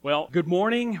Well, good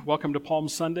morning. Welcome to Palm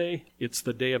Sunday. It's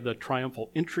the day of the triumphal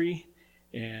entry,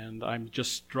 and I'm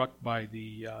just struck by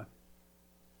the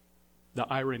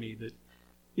irony that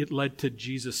it led to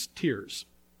Jesus' tears.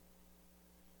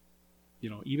 You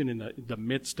know, even in the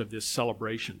midst of this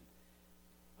celebration,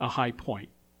 a high point.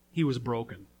 He was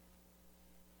broken.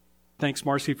 Thanks,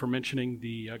 Marcy, for mentioning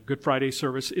the Good Friday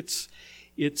service.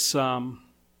 It's a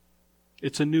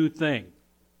new thing,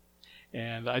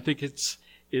 and I think it's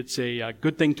a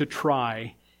good thing to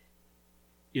try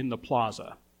in the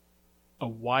plaza, a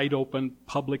wide open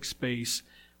public space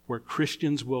where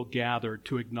Christians will gather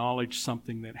to acknowledge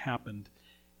something that happened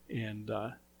and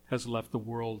has left the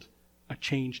world a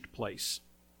changed place.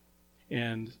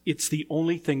 And it's the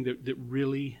only thing that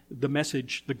really, the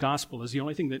message, the gospel, is the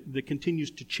only thing that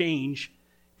continues to change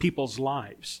people's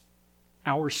lives.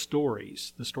 Our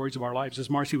stories, the stories of our lives, as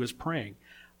Marcy was praying.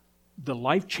 The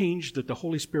life change that the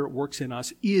Holy Spirit works in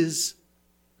us is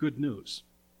good news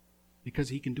because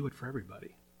He can do it for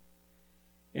everybody.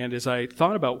 And as I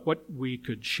thought about what we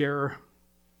could share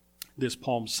this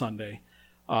Palm Sunday,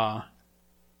 I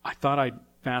thought I'd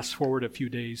fast forward a few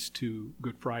days to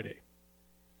Good Friday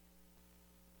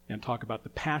and talk about the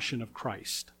passion of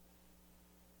Christ.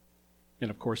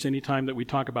 And of course, anytime that we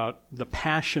talk about the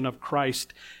passion of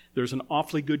Christ, there's an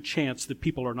awfully good chance that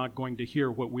people are not going to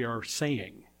hear what we are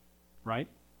saying. Right?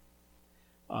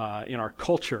 In our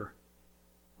culture,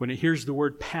 when it hears the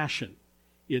word passion,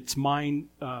 its mind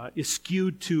is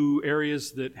skewed to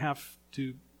areas that have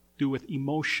to do with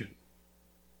emotion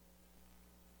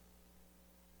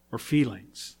or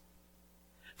feelings.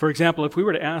 For example, if we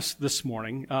were to ask this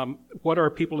morning, what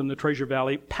are people in the Treasure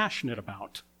Valley passionate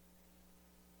about?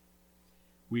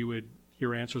 We would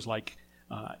hear answers like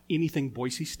anything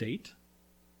Boise State,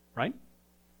 right?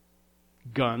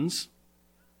 Guns.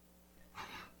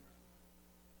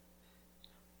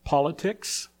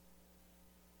 Politics,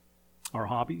 our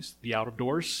hobbies, the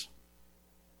outdoors,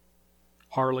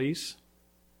 Harleys.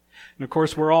 And of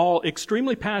course, we're all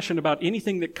extremely passionate about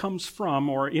anything that comes from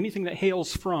or anything that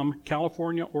hails from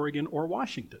California, Oregon, or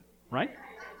Washington, right?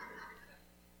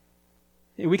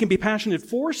 And we can be passionate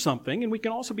for something, and we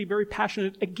can also be very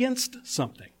passionate against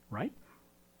something, right?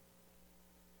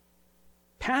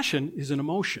 Passion is an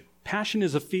emotion. Passion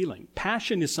is a feeling.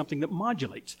 Passion is something that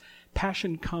modulates.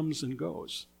 Passion comes and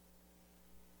goes.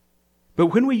 But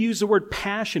when we use the word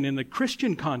passion in the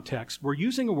Christian context, we're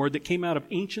using a word that came out of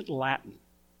ancient Latin.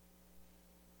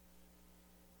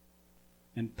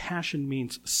 And passion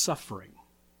means suffering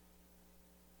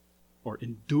or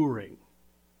enduring.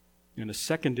 And a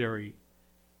secondary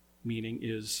meaning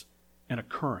is an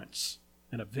occurrence,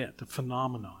 an event, a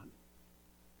phenomenon.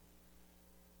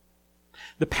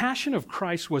 The passion of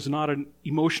Christ was not an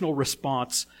emotional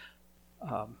response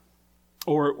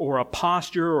or a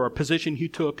posture or a position He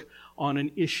took on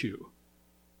an issue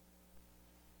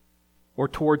or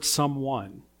towards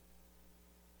someone.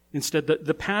 Instead,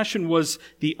 the passion was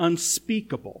the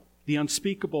unspeakable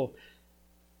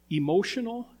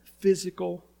emotional,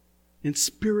 physical, and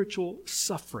spiritual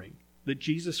suffering that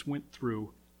Jesus went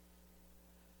through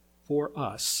for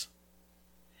us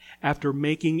after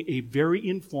making a very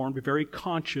informed, very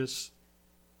conscious,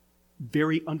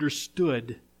 very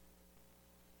understood,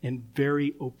 and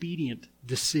very obedient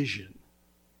decision.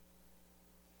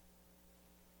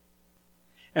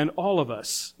 And all of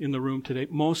us in the room today,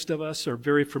 most of us are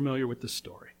very familiar with the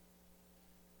story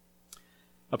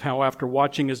of how after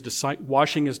washing his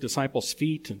disciples'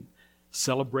 feet and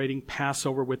celebrating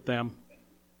Passover with them,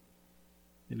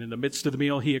 and in the midst of the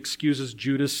meal, He excuses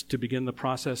Judas to begin the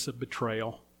process of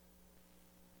betrayal.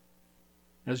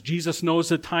 As Jesus knows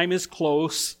the time is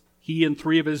close, He and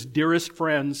 3 of His dearest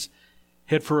friends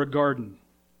head for a garden.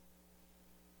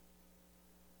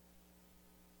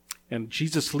 And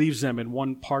Jesus leaves them in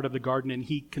one part of the garden, and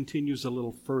He continues a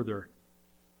little further.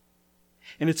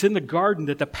 And it's in the garden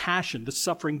that the passion, the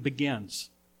suffering begins.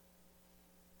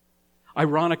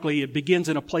 Ironically, it begins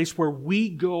in a place where we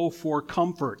go for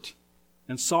comfort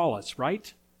and solace,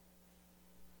 right?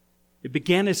 It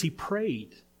began as He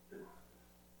prayed.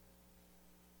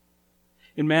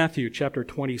 In Matthew chapter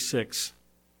 26,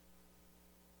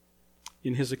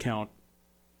 in his account,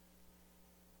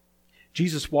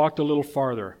 Jesus walked a little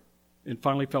farther and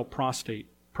finally fell prostrate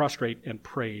and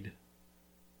prayed.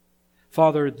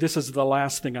 Father, this is the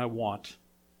last thing I want.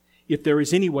 If there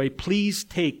is any way, please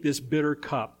take this bitter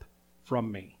cup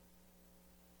from me.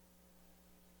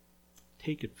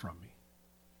 Take it from me.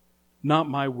 Not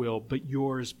my will, but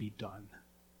yours be done.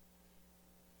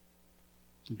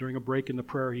 And during a break in the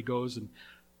prayer, He goes and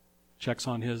checks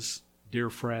on His dear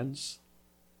friends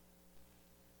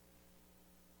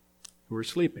who are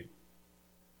sleeping.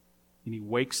 And he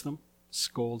wakes them,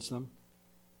 scolds them.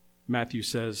 Matthew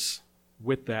says,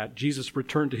 with that, Jesus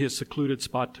returned to his secluded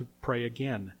spot to pray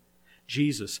again.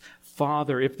 Jesus,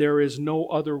 Father, if there is no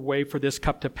other way for this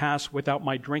cup to pass without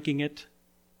my drinking it,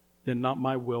 then not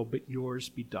my will, but yours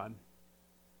be done.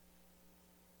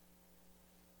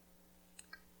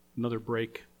 Another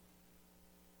break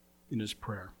in his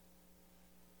prayer.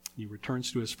 He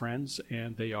returns to his friends,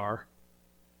 and they are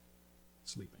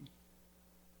sleeping.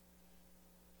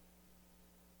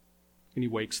 And he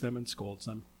wakes them and scolds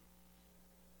them.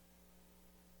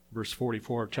 Verse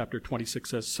 44 of chapter 26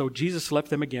 says, So Jesus left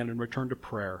them again and returned to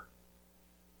prayer,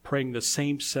 praying the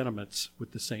same sentiments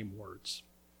with the same words.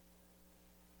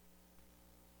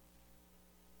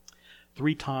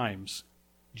 3 times,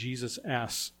 Jesus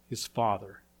asks his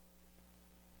Father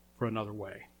for another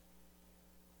way.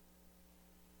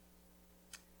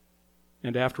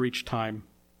 And after each time,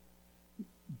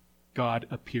 God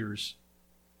appears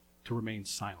to remain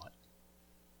silent.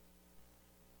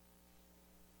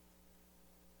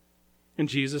 And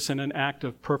Jesus, in an act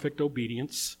of perfect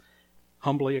obedience,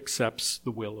 humbly accepts the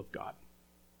will of God.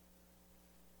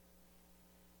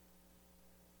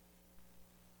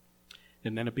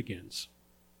 And then it begins.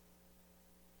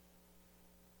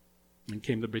 And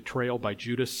came the betrayal by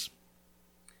Judas,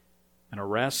 an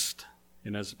arrest,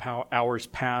 and as hours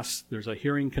pass, there's a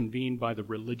hearing convened by the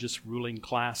religious ruling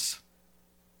class,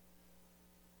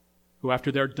 who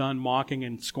after they're done mocking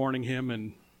and scorning him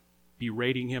and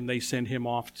berating him, they send him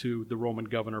off to the Roman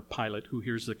governor Pilate, who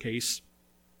hears the case,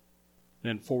 and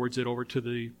then forwards it over to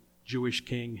the Jewish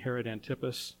king Herod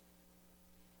Antipas,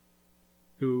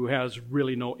 who has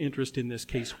really no interest in this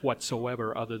case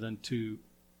whatsoever other than to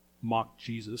mock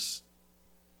Jesus.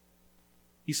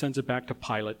 He sends it back to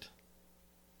Pilate.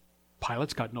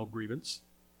 Pilate's got no grievance.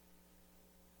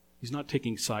 He's not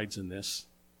taking sides in this.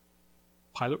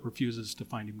 Pilate refuses to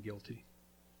find him guilty.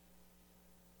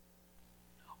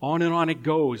 On and on it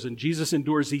goes, and Jesus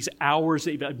endures these hours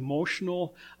of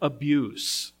emotional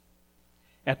abuse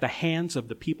at the hands of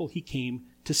the people he came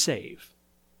to save.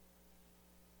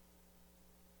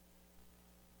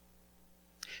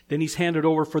 Then he's handed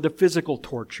over for the physical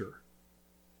torture,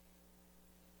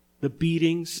 the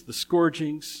beatings, the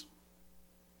scourgings,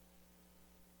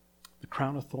 the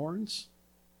crown of thorns,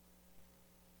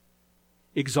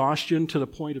 exhaustion to the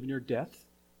point of near death.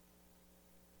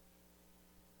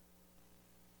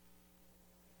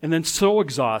 And then so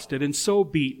exhausted and so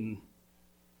beaten,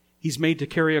 he's made to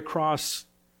carry a cross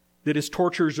that his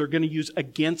torturers are going to use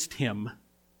against him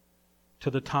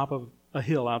to the top of a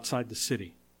hill outside the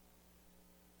city.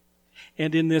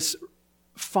 And in this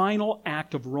final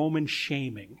act of Roman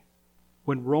shaming,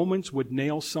 when Romans would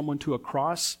nail someone to a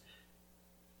cross,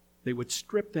 they would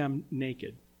strip them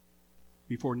naked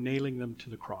before nailing them to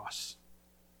the cross.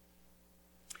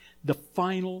 The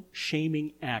final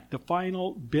shaming act, the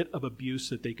final bit of abuse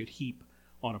that they could heap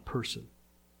on a person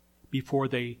before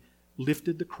they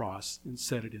lifted the cross and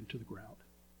set it into the ground.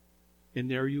 And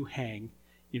there you hang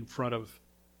in front of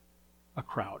a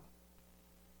crowd.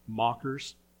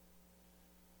 Mockers,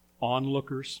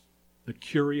 onlookers, the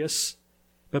curious,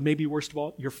 but maybe worst of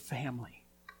all, your family,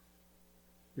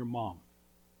 your mom,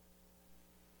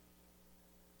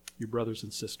 your brothers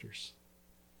and sisters.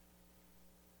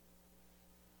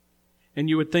 And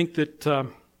you would think that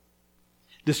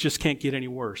this just can't get any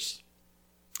worse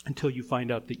until you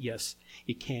find out that, yes,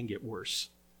 it can get worse.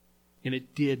 And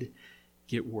it did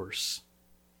get worse.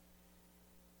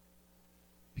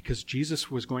 Because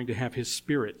Jesus was going to have his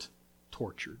spirit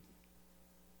tortured.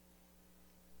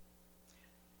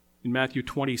 In Matthew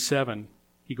 27,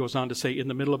 he goes on to say, in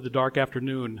the middle of the dark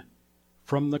afternoon,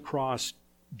 from the cross,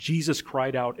 Jesus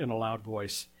cried out in a loud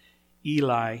voice,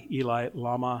 Eli, Eli,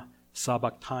 lama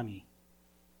sabachthani.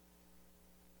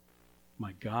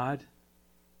 My God,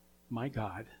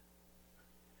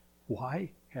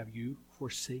 why have you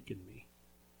forsaken me?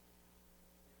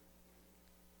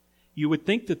 You would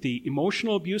think that the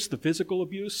emotional abuse, the physical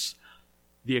abuse,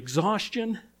 the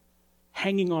exhaustion,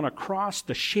 hanging on a cross,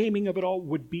 the shaming of it all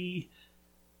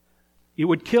it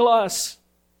would kill us.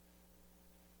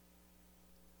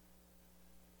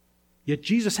 Yet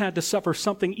Jesus had to suffer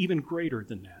something even greater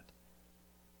than that.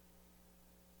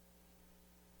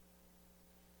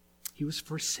 He was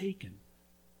forsaken.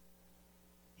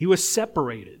 He was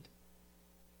separated.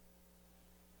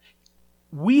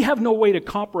 We have no way to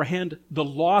comprehend the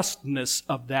lostness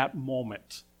of that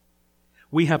moment.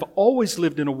 We have always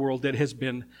lived in a world that has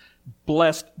been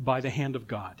blessed by the hand of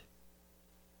God.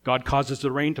 God causes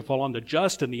the rain to fall on the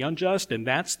just and the unjust, and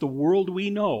that's the world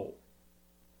we know.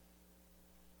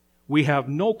 We have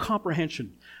no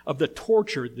comprehension of the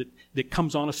torture that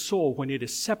comes on a soul when it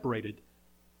is separated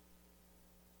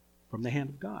from the hand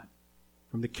of God,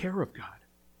 from the care of God.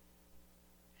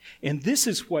 And this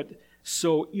is what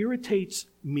so irritates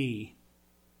me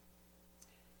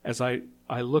as I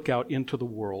look out into the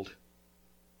world.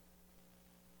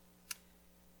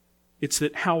 It's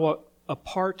that how a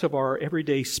part of our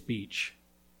everyday speech,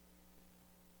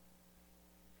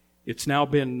 it's now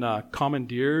been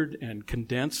commandeered and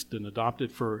condensed and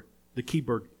adopted for the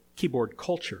keyboard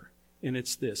culture. And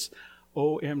it's this: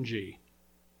 OMG.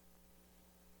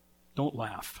 Don't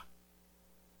laugh.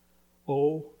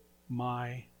 Oh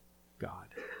my God.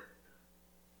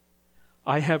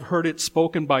 I have heard it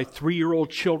spoken by 3-year-old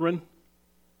children.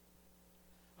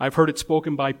 I've heard it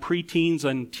spoken by preteens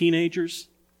and teenagers.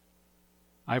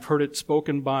 I've heard it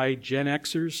spoken by Gen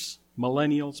Xers,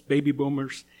 millennials, baby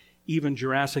boomers, even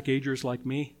Jurassic agers like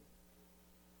me.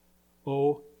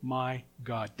 Oh my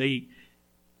God.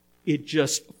 It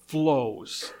just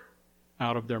flows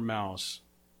out of their mouths.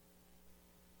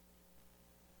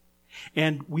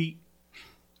 And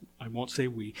I won't say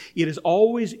we, it is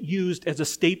always used as a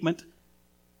statement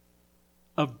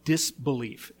of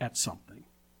disbelief at something.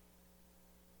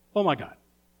 Oh my God.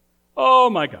 Oh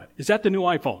my God. Is that the new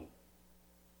iPhone?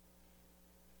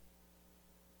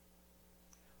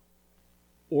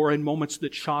 Or in moments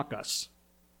that shock us.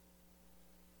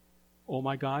 Oh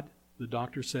my God, the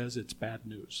doctor says it's bad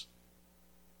news.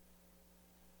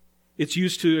 It's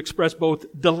used to express both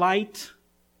delight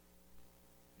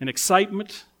and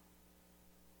excitement,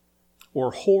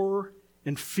 or horror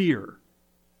and fear.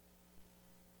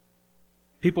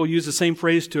 People use the same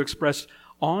phrase to express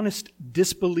honest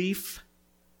disbelief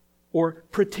or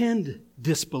pretend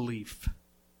disbelief.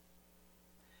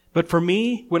 But for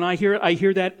me, when I hear it, I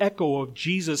hear that echo of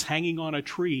Jesus hanging on a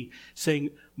tree saying,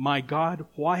 "My God,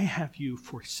 why have you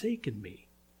forsaken me?"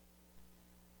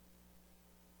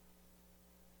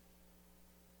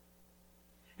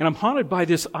 And I'm haunted by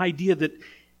this idea that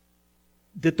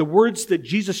the words that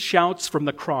Jesus shouts from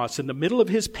the cross in the middle of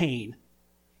his pain,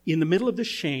 in the middle of the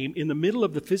shame, in the middle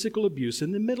of the physical abuse,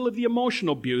 in the middle of the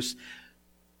emotional abuse,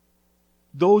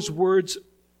 those words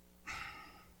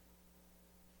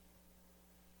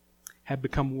have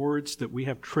become words that we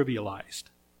have trivialized.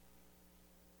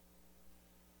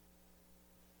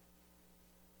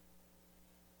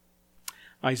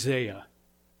 Isaiah,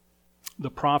 the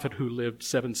prophet who lived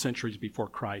 7 centuries before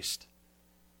Christ,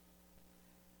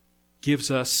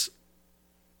 gives us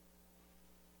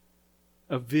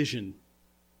a vision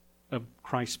of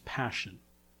Christ's passion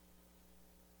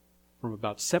from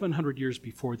about 700 years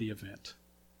before the event.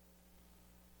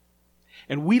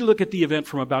 And we look at the event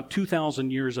from about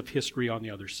 2,000 years of history on the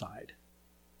other side.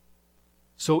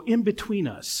 So in between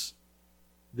us,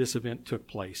 this event took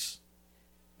place.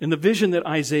 And the vision that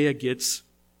Isaiah gets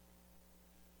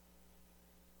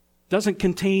doesn't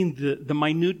contain the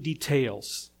minute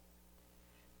details,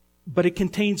 but it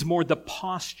contains more the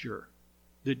posture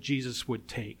that Jesus would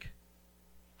take.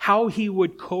 How he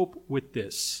would cope with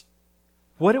this.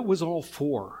 What it was all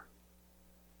for.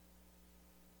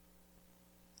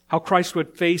 How Christ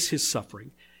would face his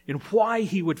suffering. And why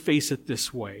he would face it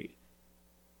this way.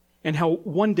 And how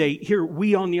one day, here,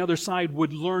 we on the other side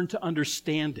would learn to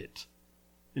understand it.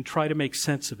 And try to make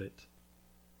sense of it.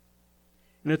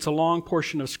 And it's a long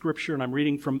portion of Scripture, and I'm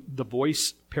reading from the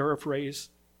Voice paraphrase.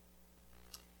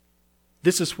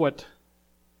 This is what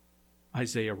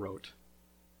Isaiah wrote.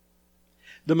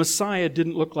 The Messiah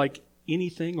didn't look like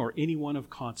anything or anyone of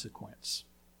consequence.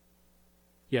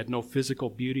 He had no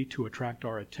physical beauty to attract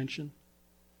our attention.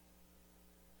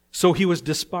 So he was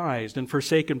despised and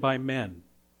forsaken by men,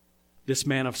 this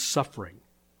man of suffering,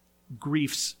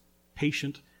 grief's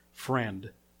patient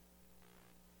friend.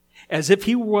 As if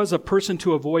he was a person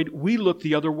to avoid, we looked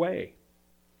the other way.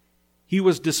 He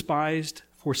was despised,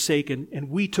 forsaken, and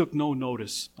we took no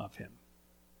notice of him.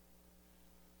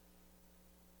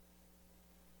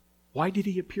 Why did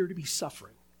he appear to be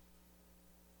suffering?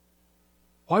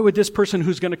 Why would this person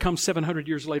who's going to come 700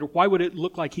 years later, why would it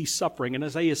look like he's suffering? And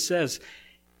Isaiah says,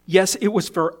 yes, it was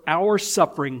for our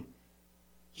suffering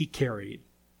he carried,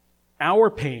 our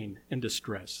pain and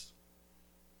distress,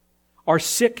 our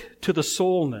sick to the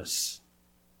soulness.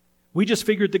 We just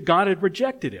figured that God had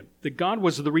rejected him, that God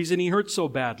was the reason he hurt so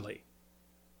badly.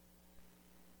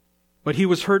 But he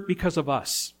was hurt because of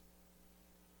us.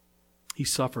 He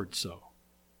suffered so.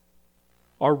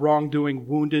 Our wrongdoing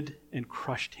wounded and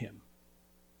crushed him.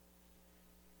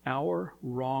 Our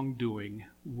wrongdoing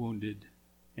wounded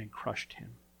and crushed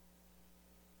him.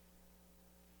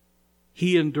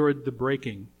 He endured the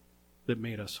breaking that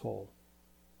made us whole.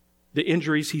 The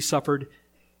injuries he suffered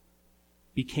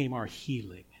became our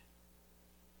healing.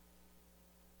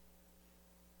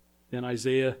 Then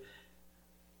Isaiah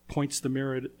points the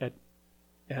mirror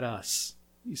at us.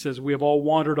 He says, we have all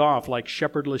wandered off like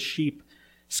shepherdless sheep,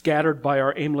 scattered by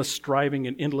our aimless striving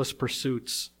and endless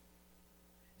pursuits.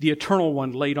 The Eternal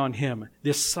One laid on him,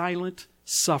 this silent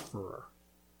sufferer,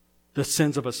 the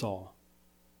sins of us all.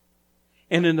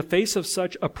 And in the face of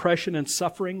such oppression and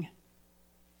suffering,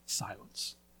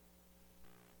 silence.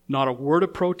 Not a word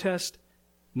of protest,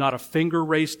 not a finger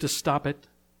raised to stop it.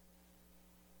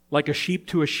 Like a sheep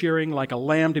to a shearing, like a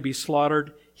lamb to be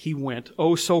slaughtered, he went,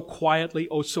 oh so quietly,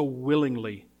 oh so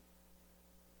willingly.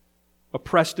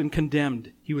 Oppressed and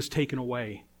condemned, he was taken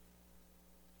away.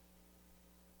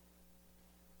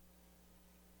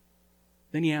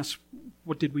 Then he asks,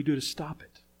 what did we do to stop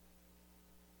it?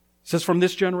 It says, from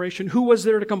this generation, who was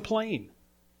there to complain?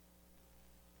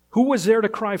 Who was there to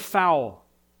cry foul?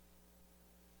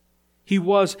 He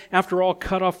was, after all,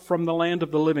 cut off from the land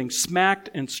of the living, smacked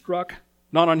and struck,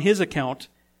 not on his account,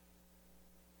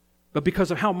 but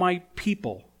because of how my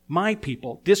people,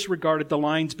 disregarded the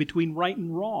lines between right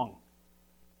and wrong.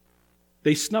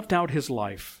 They snuffed out his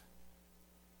life.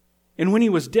 And when he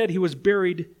was dead, he was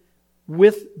buried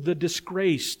with the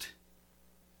disgraced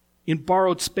in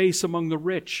borrowed space among the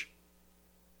rich.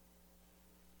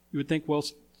 You would think, well,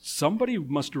 somebody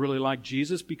must really like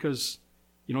Jesus because,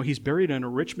 he's buried in a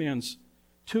rich man's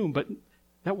tomb. But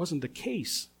that wasn't the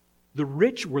case. The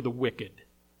rich were the wicked.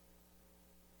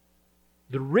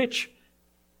 The rich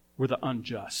were the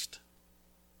unjust.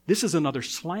 This is another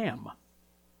slam.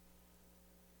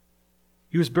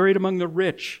 He was buried among the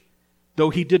rich, though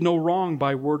he did no wrong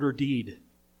by word or deed.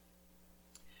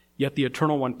 Yet the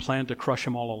Eternal One planned to crush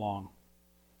him all along.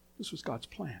 This was God's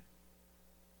plan.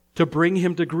 To bring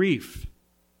him to grief,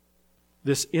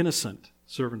 this innocent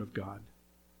servant of God.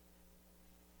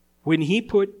 When he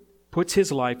puts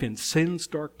his life in sin's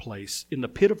dark place, in the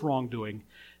pit of wrongdoing,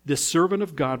 this servant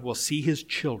of God will see his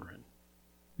children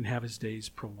and have his days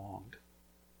prolonged.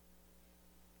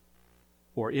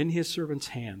 For in his servant's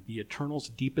hand, the Eternal's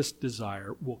deepest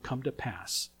desire will come to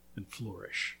pass and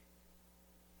flourish.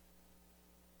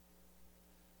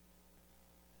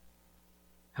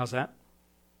 How's that?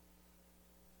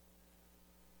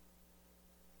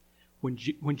 When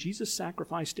Jesus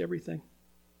sacrificed everything,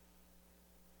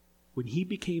 when he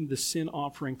became the sin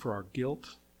offering for our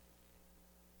guilt,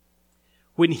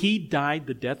 when he died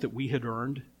the death that we had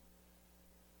earned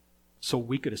so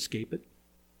we could escape it,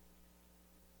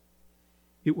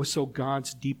 it was so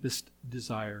God's deepest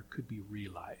desire could be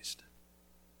realized.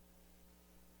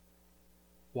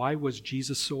 Why was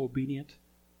Jesus so obedient?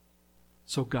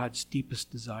 So God's deepest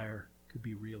desire could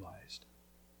be realized.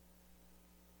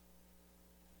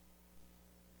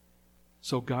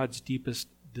 So God's deepest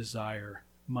desire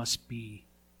must be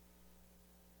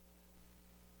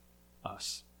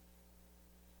us.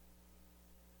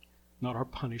 Not our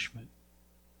punishment,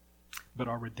 but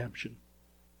our redemption.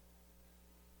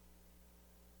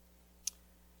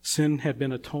 Sin had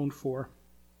been atoned for.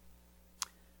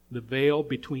 The veil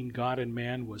between God and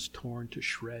man was torn to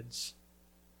shreds.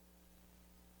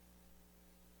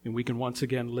 And we can once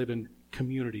again live in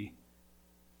community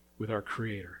with our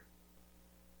Creator.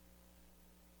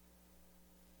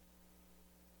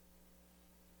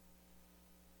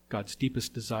 God's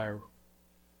deepest desire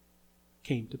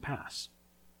came to pass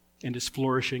and is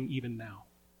flourishing even now.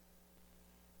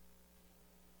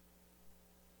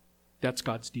 That's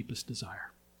God's deepest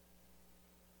desire.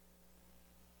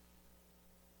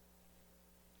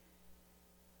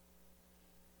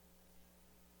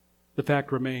 The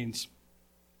fact remains,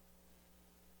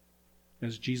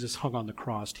 as Jesus hung on the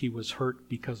cross, he was hurt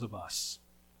because of us.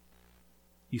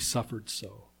 He suffered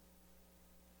so.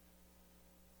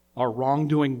 Our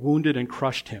wrongdoing wounded and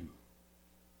crushed him.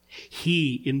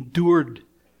 He endured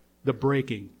the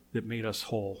breaking that made us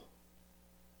whole.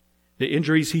 The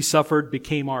injuries he suffered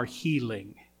became our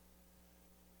healing.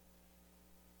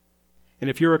 And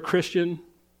if you're a Christian,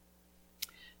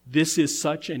 this is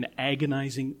such an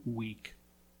agonizing week.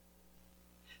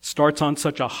 Starts on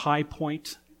such a high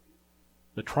point,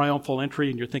 the triumphal entry,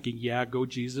 and you're thinking, yeah, go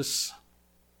Jesus.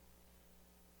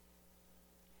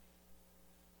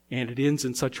 And it ends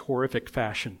in such horrific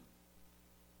fashion.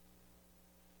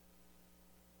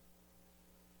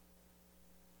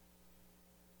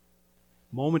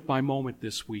 Moment by moment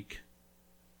this week,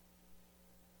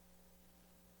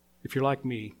 if you're like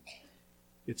me,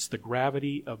 it's the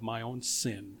gravity of my own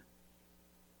sin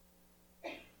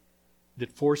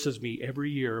that forces me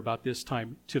every year about this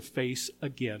time to face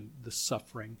again the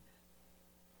suffering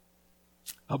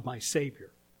of my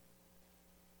Savior.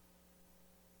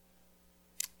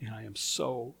 And I am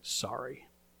so sorry.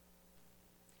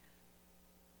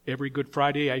 Every Good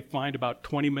Friday I find about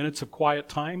 20 minutes of quiet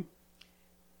time,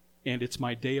 and it's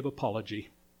my day of apology.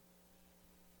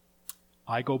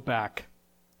 I go back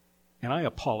and I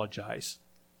apologize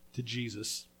to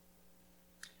Jesus.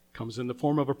 It comes in the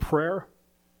form of a prayer,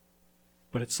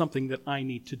 but it's something that I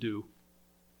need to do.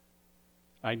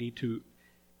 I need to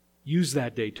use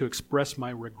that day to express my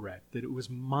regret that it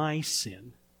was my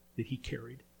sin that he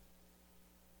carried.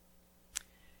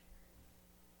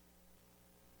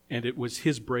 And it was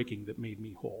his breaking that made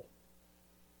me whole.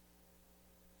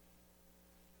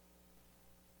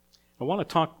 I want to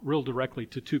talk real directly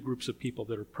to two groups of people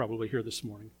that are probably here this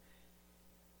morning.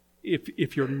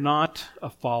 If you're not a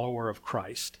follower of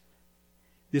Christ,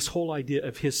 this whole idea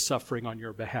of his suffering on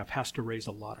your behalf has to raise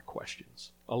a lot of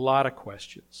questions. A lot of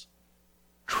questions.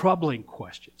 Troubling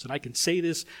questions. And I can say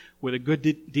this with a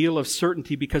good deal of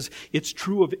certainty because it's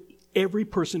true of every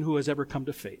person who has ever come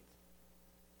to faith.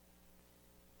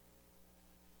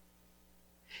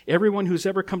 Everyone who's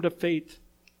ever come to faith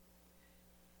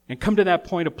and come to that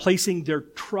point of placing their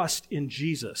trust in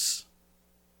Jesus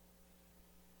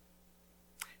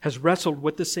has wrestled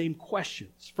with the same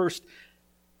questions. First,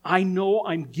 I know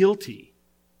I'm guilty.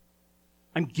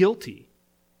 I'm guilty.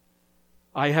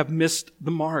 I have missed the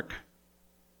mark.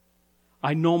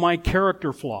 I know my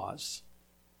character flaws.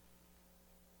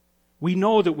 We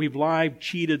know that we've lied,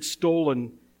 cheated,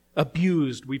 stolen,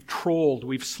 abused, we've trolled,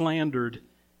 we've slandered,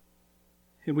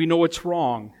 and we know it's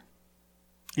wrong.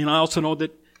 And I also know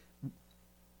that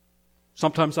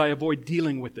sometimes I avoid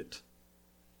dealing with it.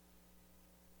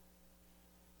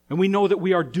 And we know that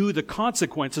we are due the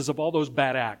consequences of all those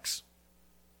bad acts.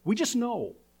 We just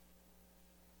know.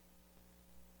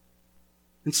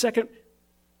 And second,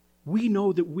 we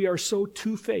know that we are so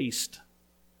two-faced.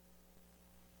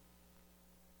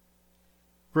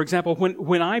 For example,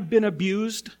 when I've been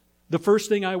abused, the first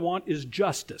thing I want is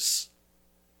justice.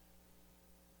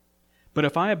 But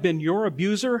if I have been your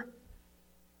abuser,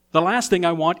 the last thing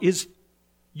I want is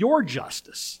your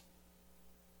justice.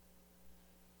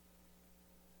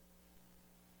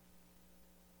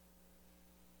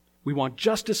 We want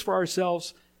justice for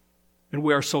ourselves, and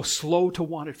we are so slow to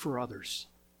want it for others.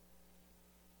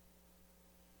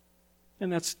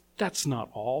 And that's not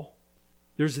all.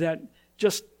 There's that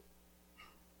just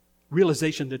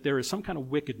realization that there is some kind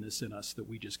of wickedness in us that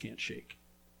we just can't shake.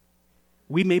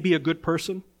 We may be a good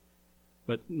person,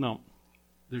 but no,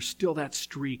 there's still that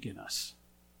streak in us.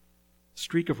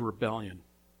 Streak of rebellion.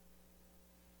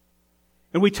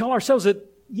 And we tell ourselves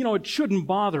that, it shouldn't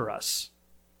bother us.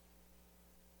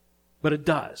 But it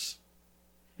does.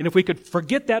 And if we could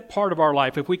forget that part of our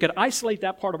life, if we could isolate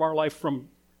that part of our life from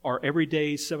our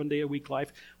everyday, 7-day-a-week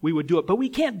life, we would do it. But we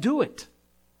can't do it.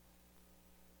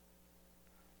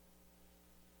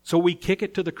 So we kick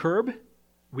it to the curb,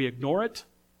 we ignore it,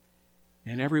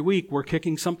 and every week we're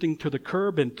kicking something to the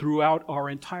curb, and throughout our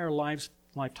entire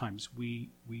lifetimes, we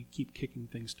keep kicking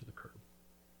things to the curb.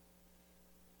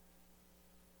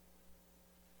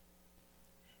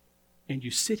 And we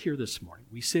sit here this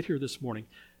morning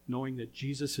knowing that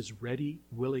Jesus is ready,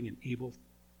 willing, and able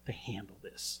to handle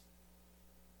this.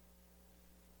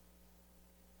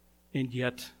 And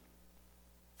yet,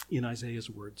 in Isaiah's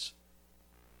words,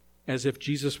 as if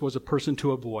Jesus was a person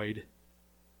to avoid,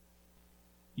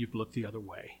 you've looked the other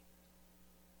way.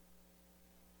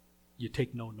 You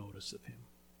take no notice of him.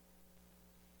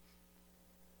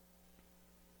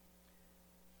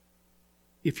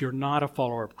 If you're not a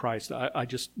follower of Christ, I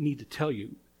just need to tell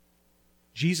you,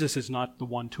 Jesus is not the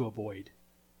one to avoid.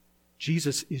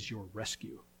 Jesus is your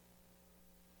rescue.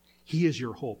 He is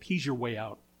your hope. He's your way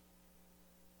out.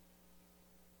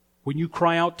 When you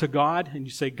cry out to God and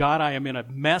you say, God, I am in a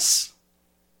mess.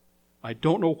 I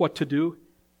don't know what to do.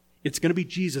 It's going to be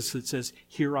Jesus that says,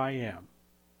 here I am.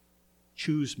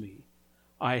 Choose me.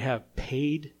 I have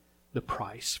paid the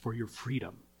price for your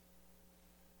freedom.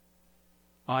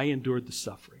 I endured the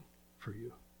suffering for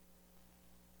you.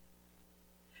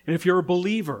 And if you're a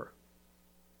believer,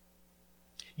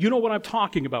 you know what I'm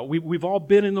talking about. We've all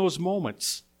been in those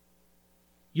moments.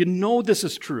 You know this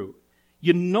is true.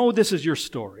 You know this is your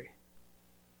story.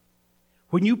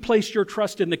 When you placed your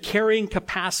trust in the carrying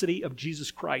capacity of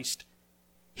Jesus Christ,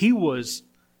 He was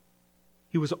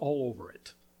all over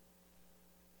it.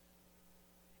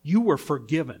 You were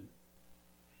forgiven.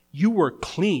 You were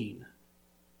clean.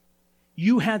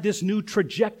 You had this new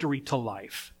trajectory to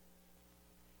life.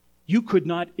 You could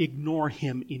not ignore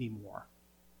Him anymore.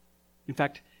 In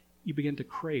fact, you began to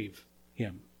crave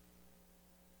Him.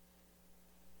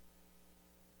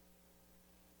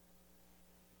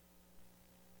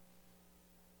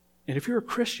 And if you're a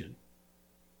Christian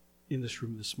in this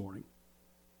room this morning,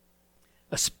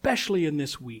 especially in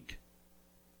this week,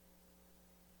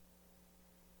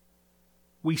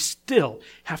 we still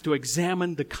have to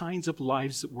examine the kinds of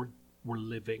lives that we're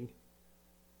living.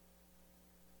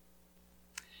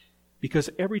 Because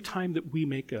every time that we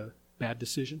make a bad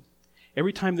decision,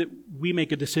 every time that we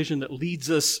make a decision that leads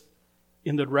us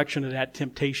in the direction of that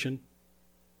temptation,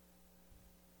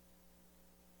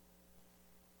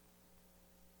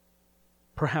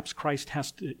 perhaps Christ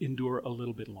has to endure a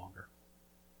little bit longer.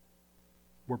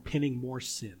 We're pinning more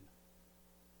sin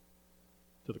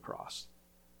to the cross.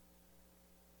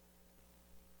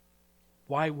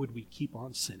 Why would we keep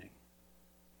on sinning?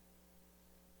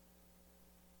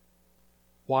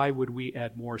 Why would we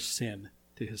add more sin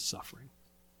to his suffering?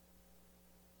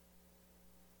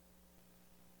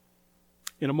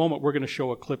 In a moment, we're going to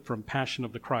show a clip from Passion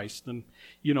of the Christ. And,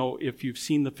 if you've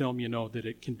seen the film, you know that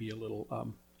it can be a little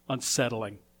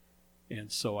unsettling.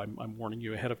 And so I'm warning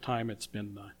you ahead of time. It's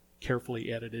been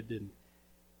carefully edited, and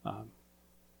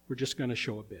we're just going to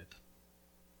show a bit.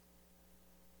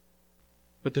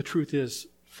 But the truth is,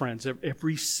 friends,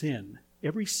 every sin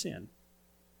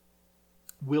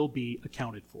will be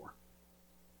accounted for.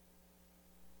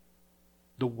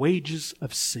 The wages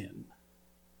of sin,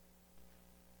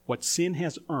 what sin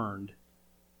has earned,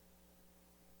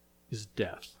 is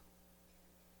death.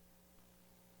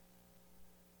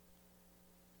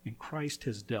 And Christ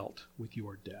has dealt with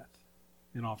your death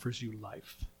and offers you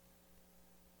life.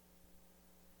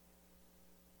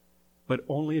 But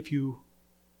only if you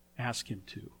ask him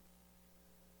to.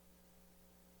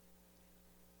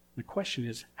 The question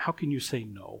is, how can you say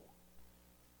no?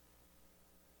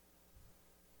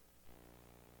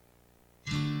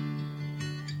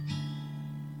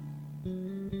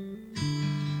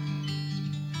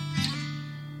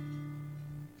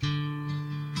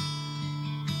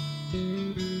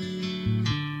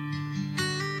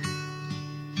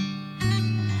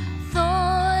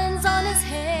 Thorns on his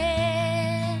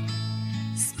head,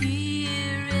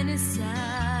 spear in his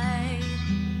side,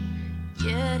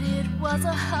 yet it was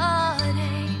a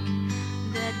heartache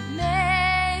that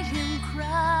made him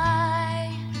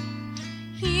cry.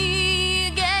 He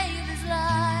gave his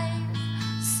life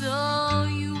so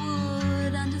you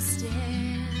would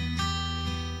understand.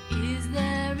 Is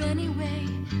there any way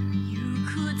you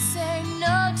could say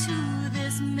no to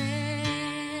this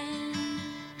man?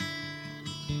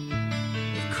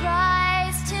 If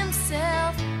Christ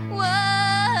himself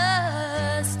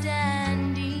was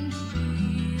standing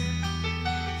here,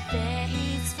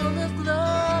 face full of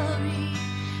glory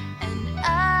and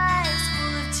eyes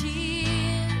full of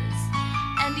tears,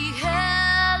 and he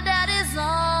held out his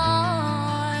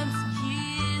arms,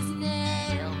 his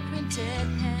nail-printed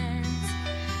hands,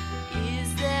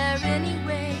 is there any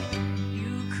way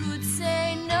you could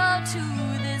say no to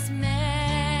this man?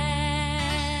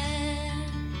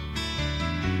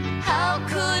 How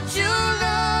could you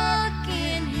look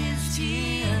in his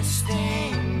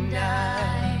tear-stained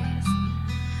eyes,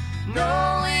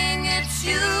 knowing it's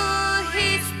you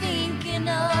he's thinking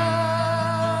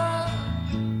of?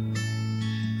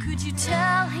 Could you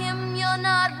tell him you're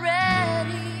not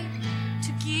ready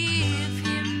to give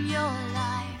him your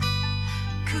life?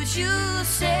 Could you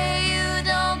say you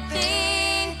don't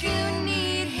think you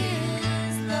need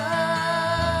his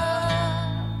love?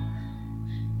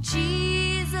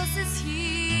 Jesus is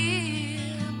here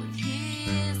with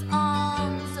his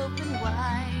arms open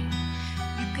wide.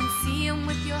 You can see him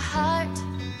with your heart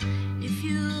if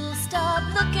you stop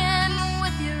looking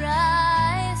with your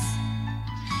eyes.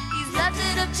 He's left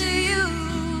it up to you.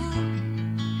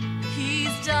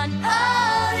 He's done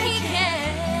all he can.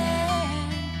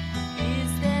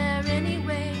 Is there any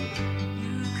way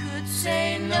you could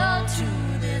say no to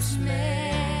this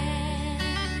man?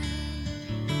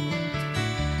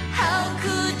 How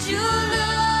could you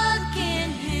look in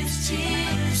his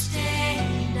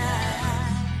tear-stained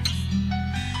eyes,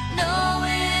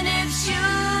 knowing it's you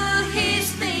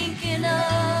he's thinking of?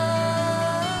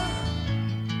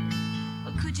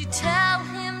 Or could you tell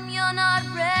him you're not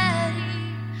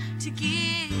ready to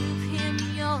give him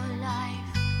your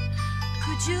life?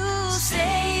 Could you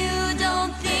say you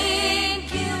don't think